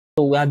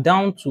So we are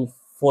down to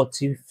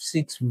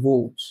 46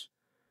 volts.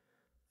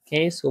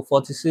 Okay, so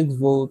 46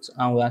 volts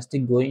and we are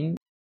still going.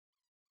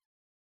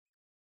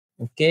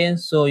 Okay,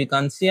 so you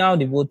can see how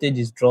the voltage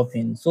is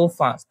dropping so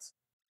fast.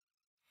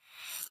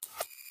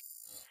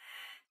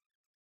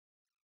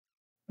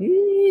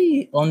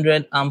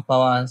 100 amp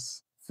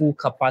hours, full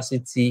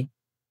capacity,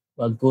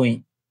 we're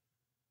going.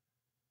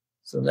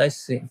 So let's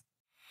see.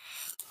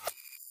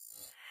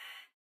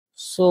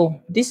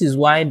 So this is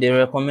why they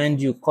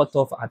recommend you cut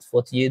off at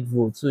 48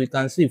 volts. So you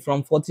can see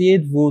from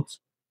 48 volts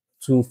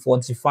to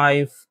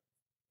 45,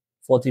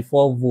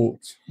 44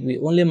 volts, we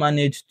only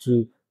managed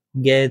to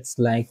get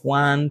like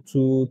 1,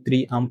 2,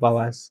 3 amp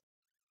hours.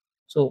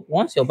 So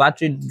once your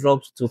battery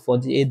drops to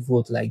 48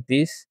 volts like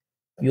this,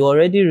 you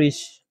already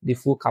reach the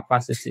full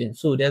capacity.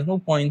 So there's no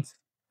point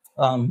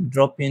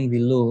dropping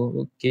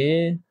below.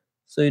 Okay,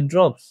 so it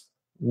drops.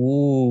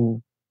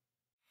 Ooh.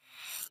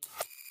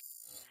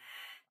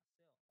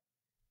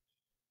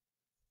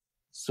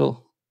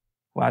 So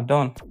we're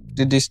done.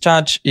 The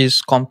discharge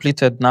is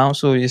completed now,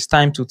 so it's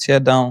time to tear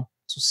down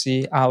to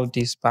see how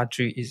this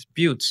battery is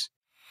built.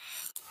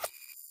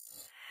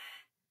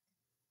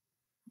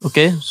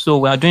 Okay, so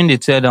we are doing the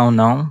tear down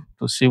now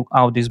to see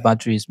how this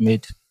battery is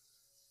made.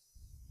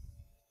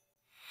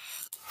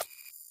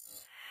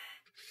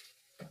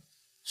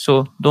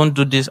 So don't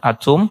do this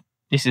at home.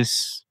 This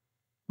is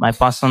my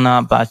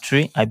personal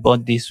battery. I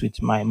bought this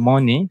with my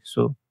money,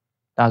 so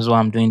that's why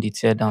I'm doing the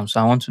tear down. So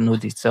I want to know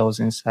the cells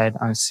inside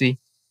and see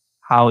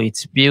how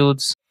it's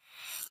built.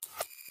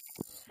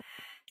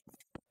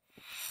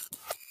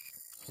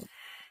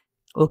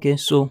 Okay,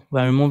 so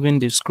we're removing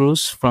the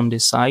screws from the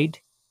side.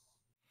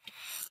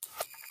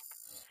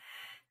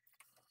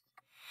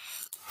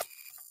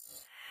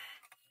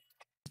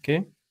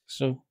 Okay,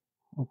 so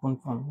open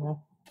from here,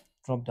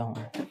 drop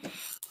down.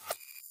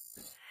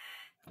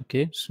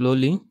 Okay,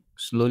 slowly,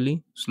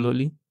 slowly,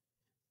 slowly.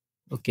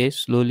 Okay,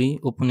 slowly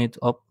open it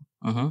up.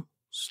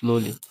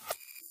 Slowly.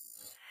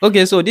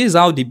 Okay, so this is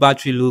how the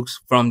battery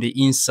looks from the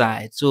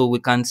inside. So we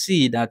can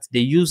see that they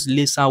use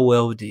laser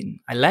welding.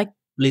 I like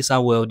laser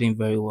welding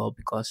very well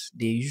because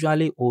they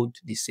usually hold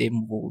the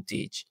same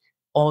voltage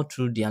all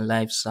through their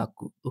life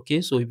cycle.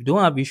 Okay, so if you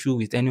don't have issue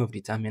with any of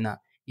the terminal,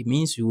 it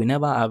means you will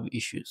never have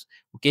issues.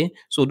 Okay,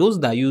 so those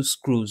that use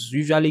screws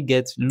usually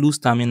get loose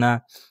terminal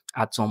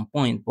at some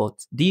point, but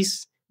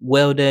these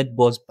welded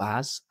bus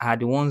bars are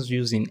the ones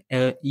used in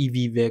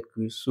EV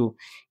vehicles. So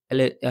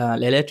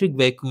electric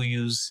vehicle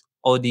use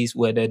all these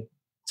welded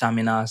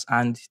terminals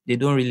and they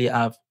don't really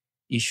have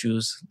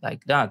issues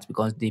like that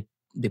because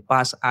they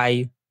pass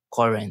high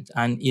current.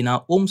 And in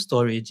our home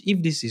storage,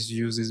 if this is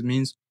used, it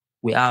means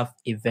we have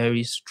a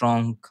very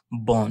strong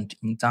bond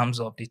in terms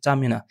of the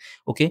terminal.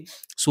 Okay,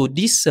 so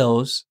these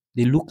cells,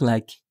 they look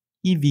like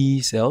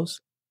EVE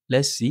cells.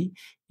 Let's see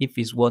if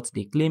it's what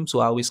they claim. So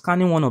I will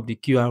scanning one of the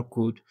QR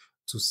code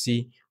to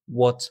see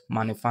what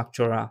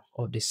manufacturer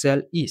of the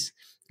cell is.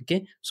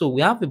 Okay, so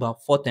we have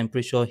about 4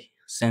 temperature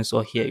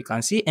sensor here. You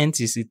can see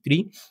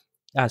NTC3,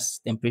 that's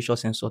temperature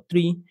sensor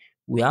 3.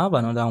 We have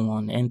another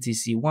one,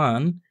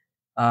 NTC1,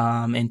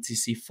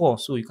 NTC4.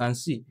 So you can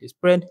see they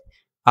spread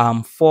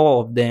 4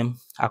 of them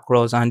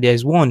across, and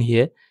there's one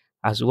here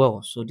as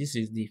well. So this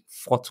is the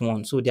fourth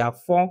one. So there are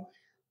 4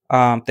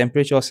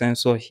 temperature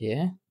sensor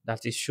here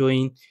that is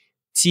showing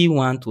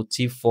T1 to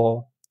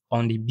T4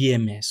 on the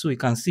BMS. So you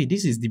can see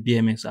this is the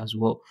BMS as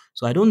well.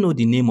 So I don't know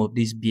the name of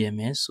this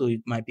BMS, so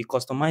it might be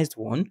customized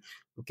one.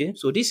 Okay,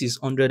 so this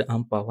is 100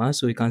 amp hour.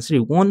 So you can see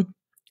one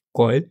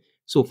coil.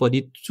 So for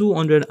the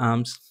 200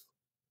 amps,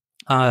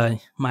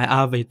 I might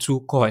have a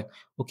 2 coil.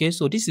 Okay,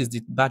 so this is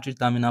the battery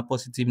terminal,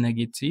 positive,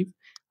 negative,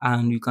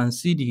 and you can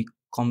see the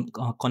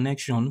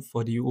connection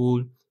for the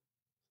whole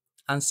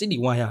and see the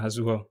wire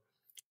as well.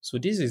 So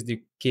this is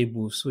the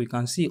cable. So you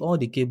can see all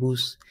the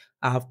cables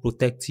have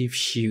protective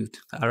shield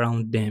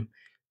around them.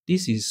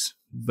 This is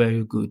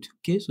very good.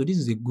 Okay, so this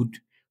is a good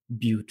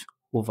build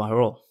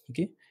overall.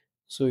 Okay,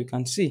 so you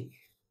can see,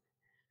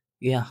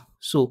 yeah,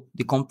 so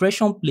the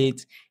compression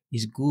plate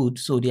is good.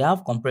 So they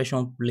have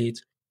compression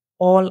plates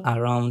all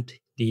around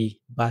the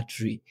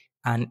battery,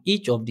 and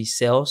each of the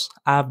cells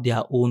have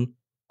their own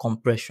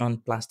compression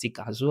plastic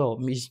as well,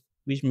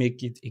 which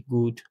make it a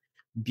good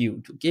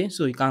build. Okay,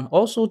 so you can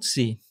also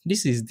see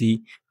this is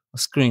the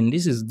screen,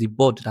 this is the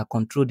board that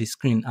control the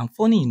screen, and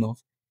funny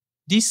enough,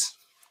 this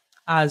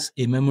has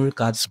a memory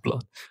card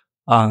slot.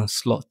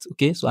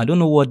 Okay, so I don't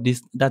know what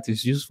this that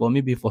is used for,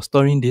 maybe for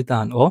storing data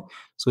and all.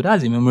 So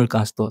that's a memory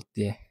card slot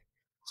there.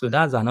 So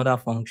that's another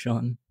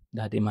function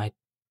that they might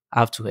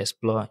have to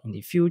explore in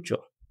the future.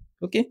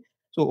 Okay.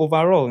 So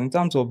overall, in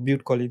terms of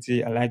build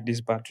quality, I like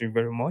this battery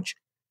very much.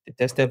 They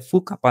tested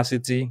full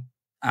capacity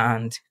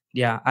and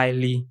they are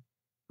highly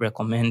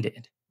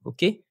recommended.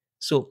 Okay.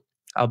 So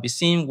I'll be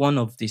seeing one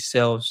of the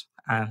cells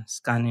and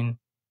scanning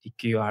the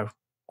QR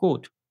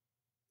code.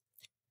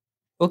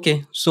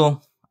 Okay,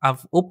 so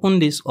I've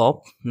opened this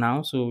up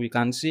now so we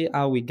can see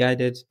how we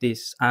guided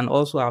this, and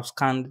also I've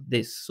scanned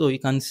this. So you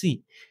can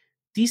see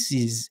this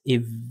is a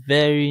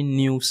very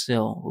new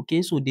cell.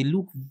 Okay, so they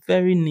look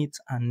very neat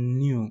and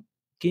new.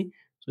 Okay,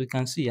 so you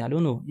can see, I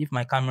don't know if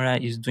my camera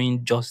is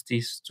doing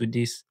justice to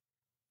this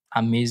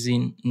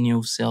amazing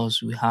new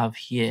cells we have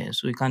here.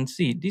 So you can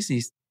see this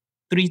is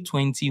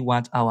 320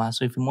 watt hours.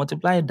 So if you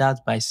multiply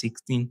that by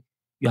 16,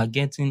 you are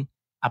getting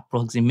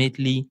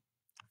approximately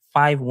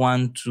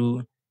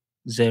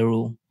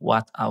 5120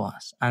 watt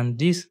hours. And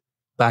these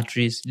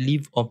batteries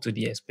live up to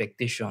the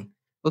expectation.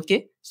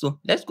 Okay, so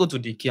let's go to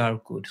the QR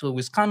code. So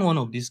we scan one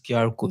of these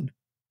QR code.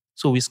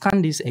 So we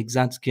scan this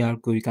exact QR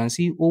code. You can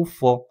see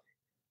O4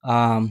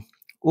 um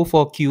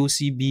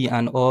O4QCB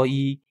and or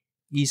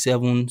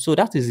E7. So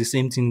that is the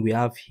same thing we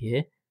have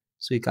here.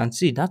 So you can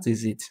see that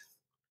is it.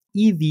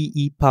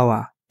 EVE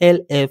power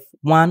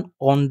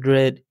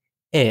LF100L.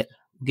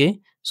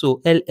 Okay,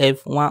 so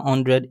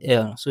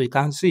LF100L. So you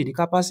can see the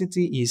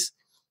capacity is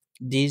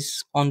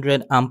this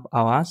 100 amp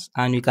hours,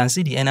 and you can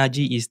see the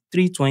energy is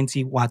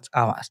 320 watt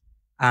hours,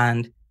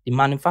 and the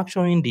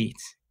manufacturing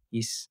date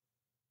is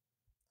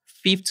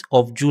 5th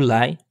of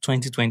July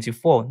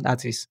 2024.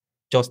 That is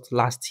just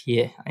last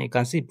year. And you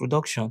can see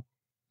production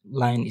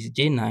line is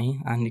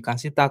J9, and you can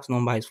see tax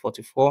number is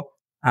 44,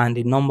 and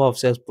the number of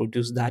cells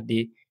produced that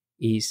day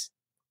is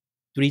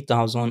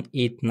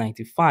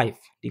 3895,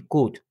 the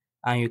code.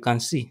 And you can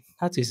see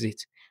that is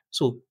it.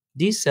 So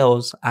these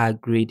cells are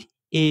grade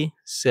A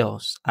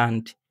cells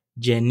and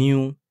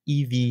genuine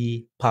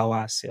EV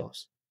power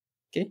cells.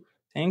 Okay,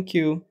 thank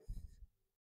you.